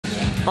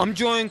I'm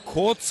joined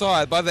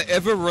courtside by the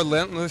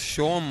ever-relentless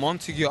Shawn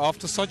Montague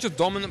after such a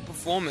dominant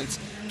performance.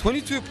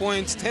 22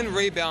 points, 10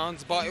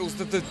 rebounds, but it was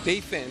the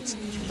defense,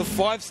 the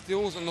 5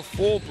 steals and the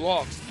 4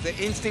 blocks. The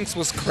instincts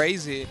was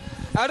crazy.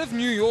 Out of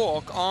New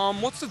York,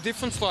 what's the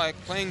difference like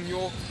playing New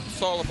York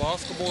style of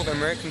basketball, the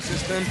American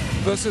system,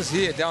 versus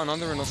here down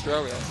under in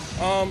Australia?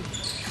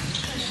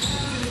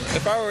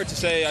 If I were to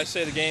say, I'd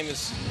say the game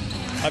is,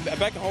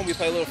 back at home we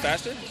play a little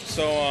faster,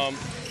 so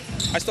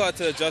I still had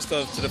to adjust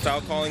to the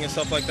foul calling and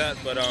stuff like that,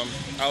 but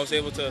I was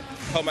able to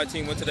help my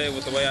team win today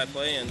with the way I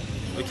play, and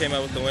we came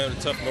out with the win with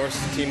a tough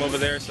North team over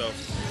there, so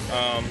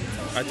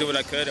I did what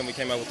I could, and we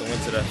came out with the win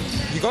today.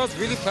 You guys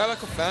really play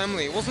like a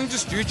family. It wasn't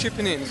just you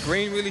chipping in.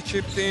 Green really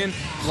chipped in,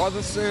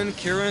 Rutherson,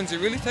 Kieran's. It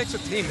really takes a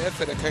team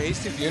effort, a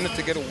cohesive unit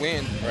to get a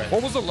win. Right.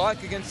 What was it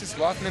like against this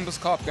Life Members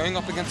Cup, going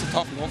up against a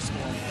tough North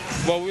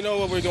squad? Well, we know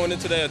what we're going in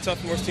today, a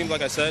tough North team,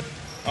 like I said.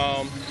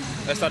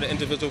 That's not an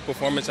individual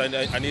performance. I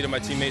needed my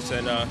teammates,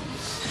 and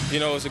you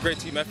know, it was a great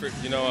team effort.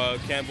 You know,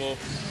 Campbell,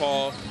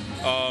 Paul,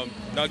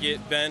 Nugget,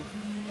 Ben,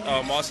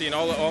 Mossy, and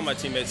all my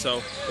teammates.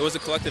 So it was a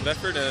collective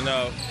effort, and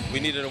we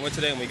needed a win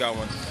today, and we got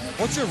one.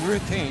 What's your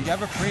routine? Do you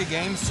have a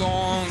pre-game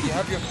song? Do you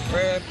have your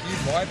prep? Do you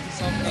vibe to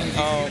something? Do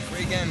you eat a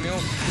pre-game meal?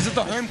 Is it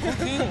the home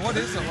cooking? What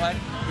is it like?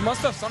 You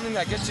must have something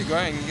that gets you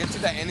going, gets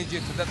you that energy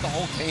to let the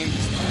whole team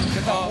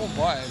get that whole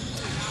vibe.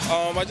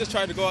 I just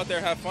tried to go out there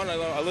and have fun.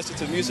 I listened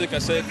to music, I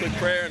say a quick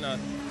prayer, and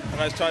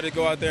I tried to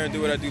go out there and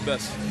do what I do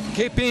best.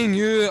 Keep being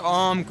you.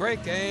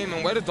 Great game,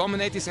 and way to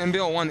dominate this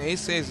NBL 1A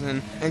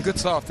season, and good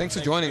stuff. Thanks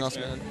for joining us,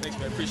 man. Thanks,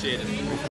 man. Appreciate it.